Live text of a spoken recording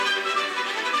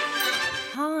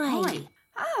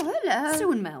hello.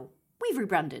 Sue and Mel, we've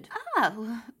rebranded.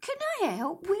 Oh, can I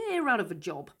help? We're out of a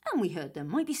job, and we heard there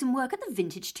might be some work at the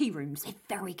vintage tea rooms. They're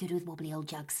very good with wobbly old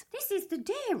jugs. This is the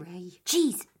dairy.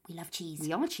 Cheese. We love cheese.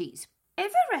 We are cheese.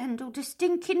 Ever handled a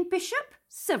stinking bishop?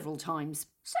 Several times.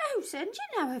 Susan, do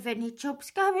you know of any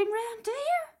jobs going round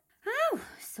here? Oh,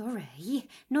 sorry,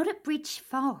 not at Bridge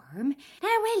Farm.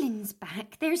 Now Ellen's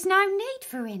back, there's no need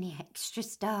for any extra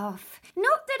staff.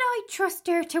 Not that I trust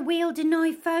her to wield a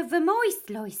knife over my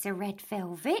slice of red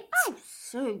velvet. Oh,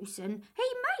 Susan, he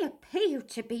may appear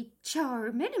to be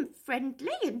charming and friendly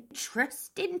and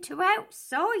trusting to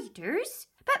outsiders,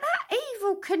 but that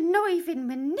evil, conniving,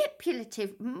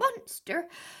 manipulative monster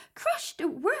crushed a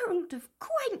world of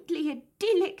quaintly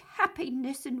idyllic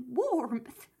happiness and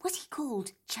warmth. What's he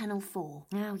called? Channel 4.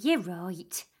 Oh, you're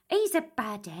right. He's a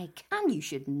bad egg. And you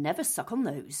should never suck on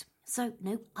those. So,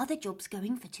 no other jobs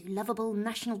going for two lovable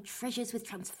national treasures with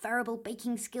transferable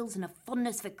baking skills and a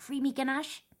fondness for creamy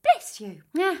ganache? Bless you.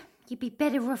 You'd be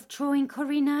better off trying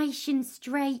Coronation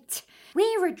Street.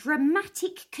 We're a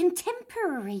dramatic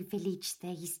contemporary village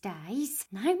these days.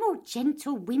 No more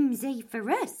gentle whimsy for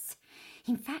us.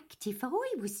 In fact, if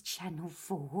I was Channel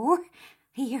 4...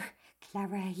 Here,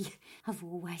 Clary, I've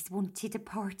always wanted a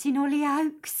part in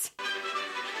Hollyoaks.